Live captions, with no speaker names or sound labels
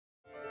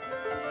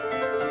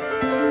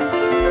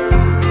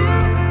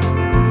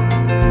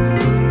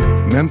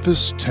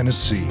Memphis,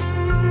 Tennessee.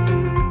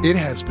 It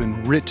has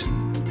been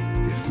written,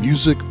 if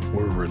music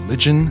were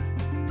religion,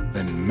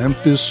 then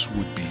Memphis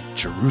would be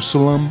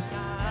Jerusalem,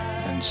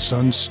 and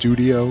Sun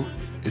Studio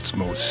its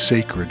most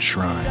sacred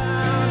shrine.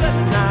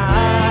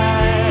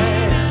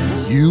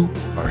 And you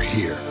are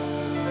here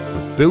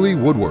with Billy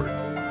Woodward.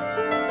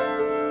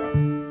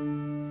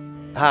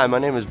 Hi, my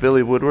name is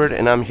Billy Woodward,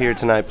 and I'm here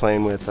tonight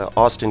playing with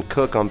Austin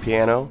Cook on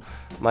piano,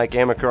 Mike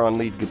Amaker on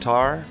lead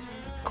guitar,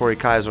 Corey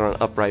Kaiser on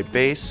upright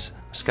bass,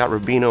 Scott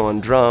Rubino on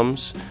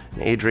drums,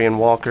 and Adrian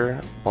Walker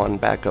on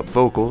backup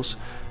vocals,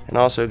 and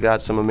also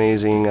got some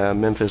amazing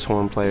Memphis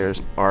horn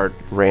players, Art,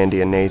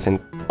 Randy, and Nathan.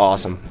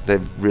 Awesome.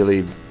 They've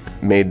really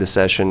made the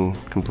session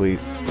complete.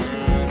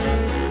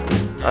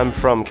 I'm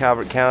from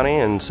Calvert County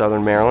in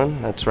southern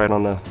Maryland. That's right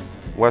on the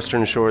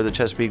western shore of the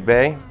Chesapeake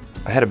Bay.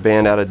 I had a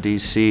band out of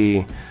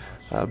DC,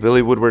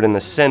 Billy Woodward and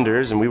the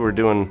Senders, and we were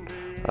doing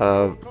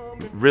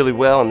really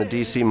well in the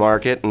DC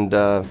market, and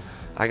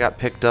I got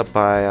picked up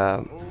by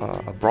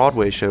a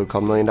Broadway show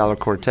called $1 Million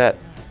Quartet,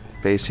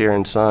 based here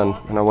in Sun,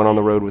 and I went on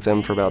the road with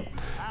them for about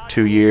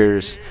 2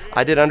 years.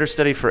 I did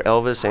understudy for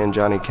Elvis and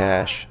Johnny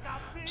Cash,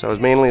 so I was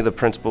mainly the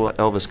principal at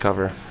Elvis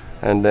cover,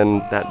 and then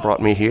that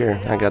brought me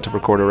here. I got to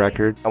record a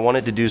record. I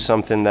wanted to do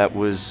something that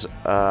was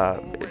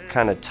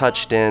kind of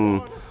touched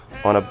in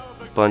on a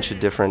bunch of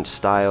different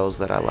styles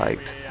that I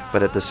liked,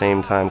 but at the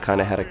same time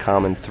kind of had a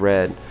common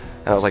thread.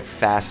 And I was like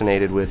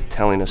fascinated with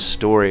telling a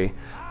story,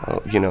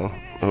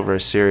 over a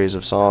series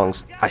of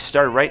songs. I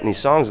started writing these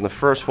songs, and the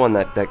first one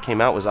that came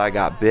out was I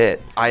Got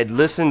Bit. I had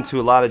listened to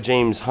a lot of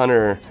James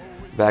Hunter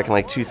back in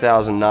like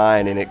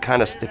 2009, and it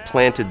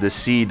planted the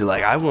seed to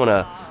like, I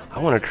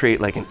wanna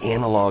create like an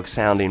analog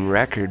sounding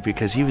record,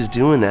 because he was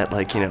doing that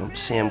like,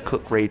 Sam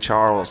Cooke, Ray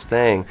Charles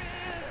thing.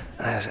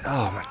 And I said,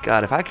 oh my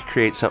God, if I could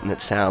create something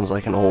that sounds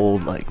like an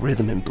old like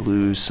rhythm and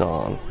blues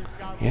song,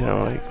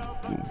 like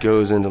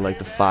goes into like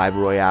the Five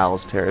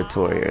Royales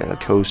territory or the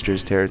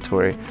Coasters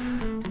territory,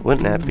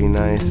 wouldn't that be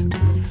nice?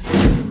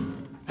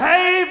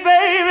 Hey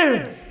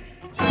baby,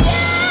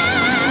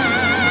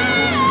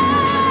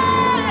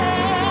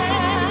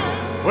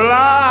 well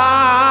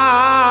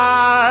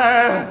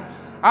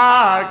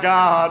I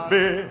got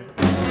big.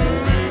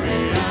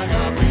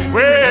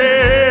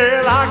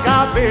 Well I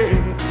got big.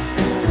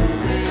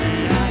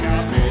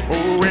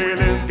 Oh well,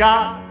 it's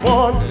got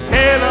one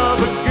hell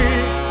of a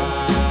gig.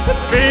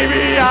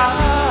 Baby, I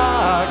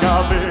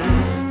got big.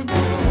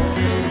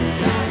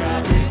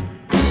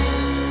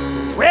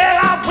 Well,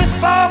 I went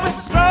for a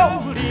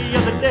stroll the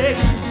other day.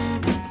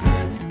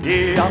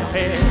 Yeah, I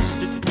passed a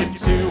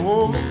gypsy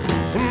woman,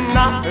 and I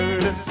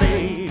heard her say,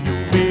 you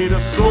better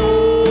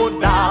slow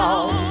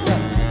down,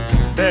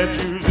 that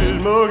juice is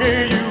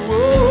mugging you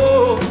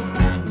up.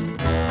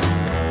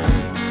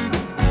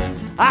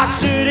 I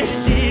should have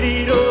hit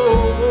it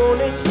all on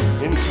it.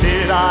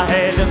 Instead I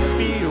had to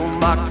fill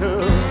my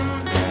cup.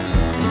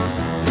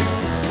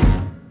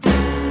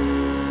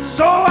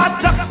 So I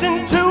ducked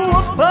into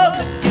a pub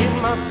to give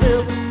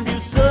myself a few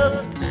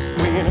subs,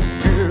 when a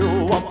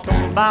girl walked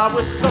on by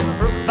with some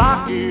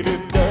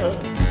provocative does.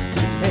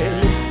 She had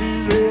lips as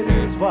red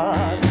as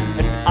wine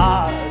and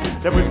eyes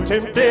that were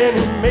tempting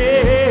me.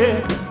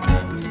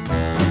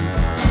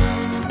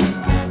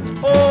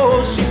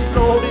 Oh, she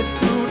floated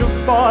through the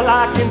bar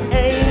like an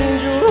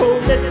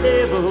angel that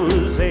never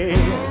was there.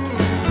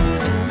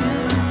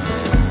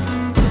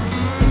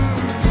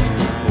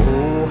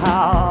 Oh,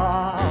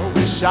 how I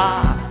wish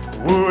I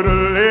would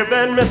have left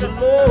that mess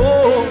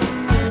alone.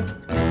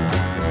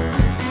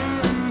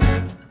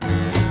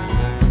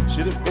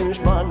 Should have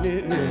finished my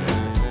knitting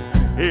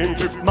and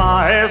tripped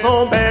my ass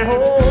on back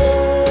home.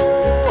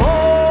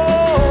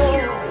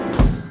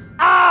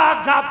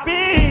 I got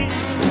big.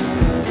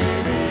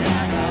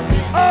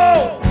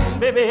 Oh,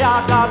 baby,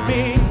 I got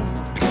big.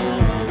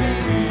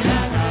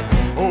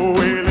 Oh,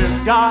 well,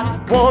 it's got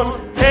one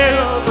hell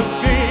of a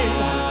gig.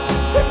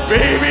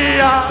 Baby,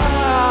 I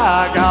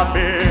got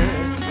big.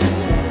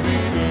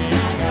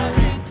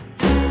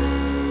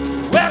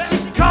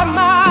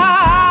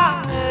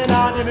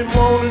 I didn't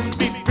want to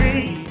be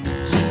free.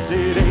 She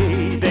said,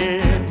 hey,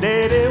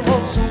 Daddy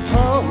wants some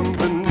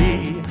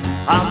company.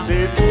 I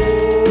said,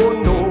 oh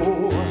no,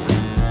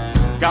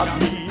 got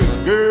me a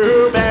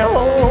girl back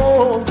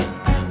home.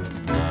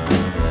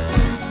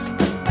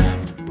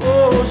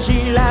 Oh,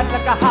 she laughed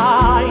like a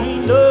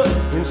hyena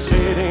and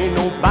said, ain't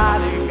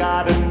nobody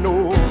gotta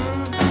know.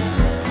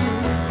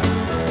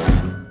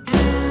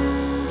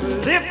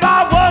 Well, if I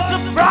was a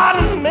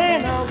bridal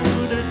man, I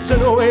would have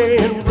turned away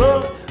and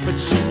run. But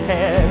she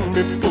had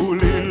me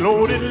fully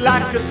loaded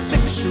like a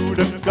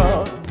six-shooter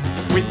gun,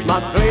 with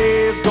my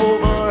glazed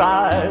over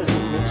eyes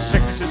and the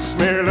sexy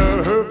smell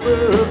of her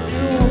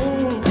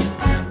perfume.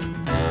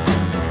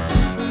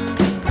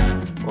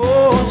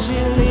 Oh, she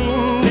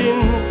leaned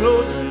in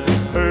closer,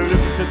 her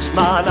lips touched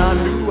mine, I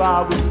knew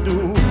I was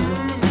doomed.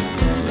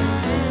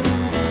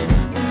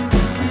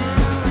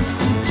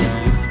 She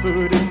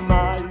whispered in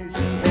my ear,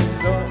 she had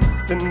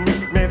something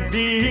make me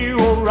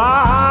feel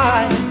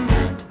alright.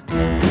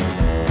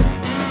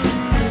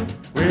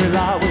 Well,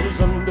 I was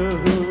under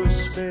her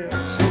spell.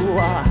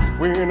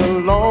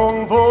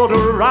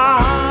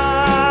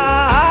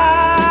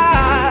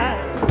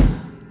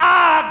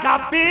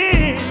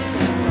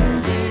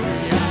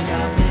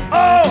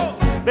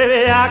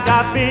 I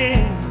got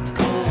beer.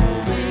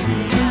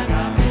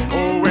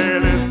 Oh,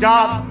 well, it's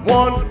got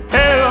one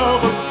hell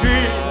of a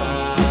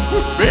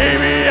grill.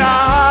 Baby,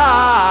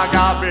 I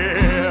got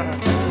beer.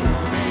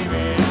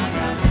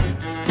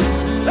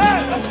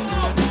 Hey!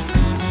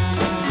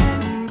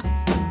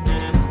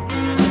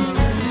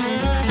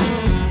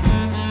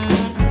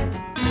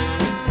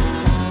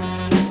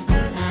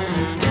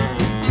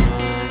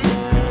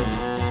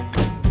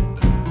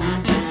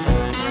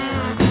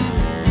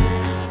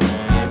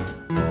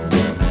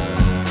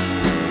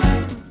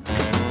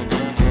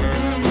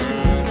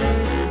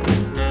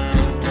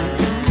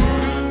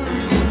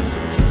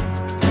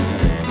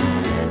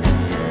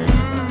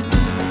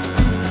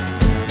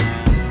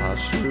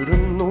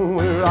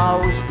 I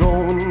was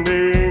going,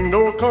 there ain't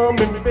no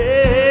coming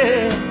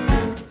back.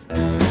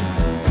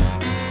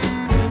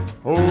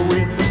 Oh,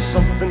 wait for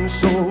something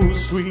so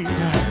sweet.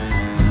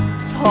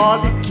 It's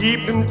hardly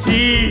keeping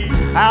teeth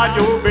out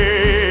your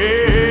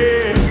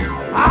bed.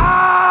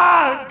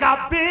 I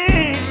got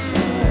big.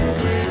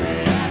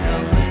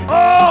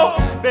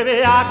 Oh,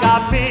 baby, I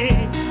got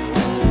big.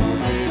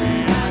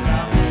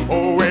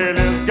 Oh, well,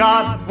 it's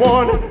got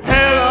one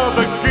hell of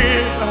a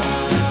grip.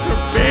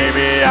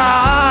 Baby,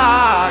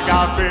 I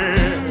got big.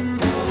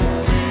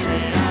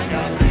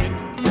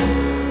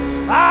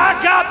 I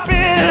got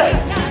big,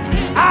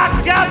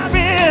 I got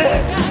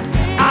big,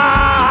 I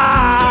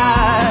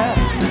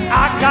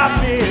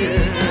got big.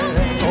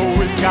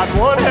 Oh, it's got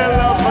one hell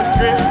of a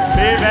grip,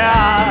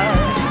 baby.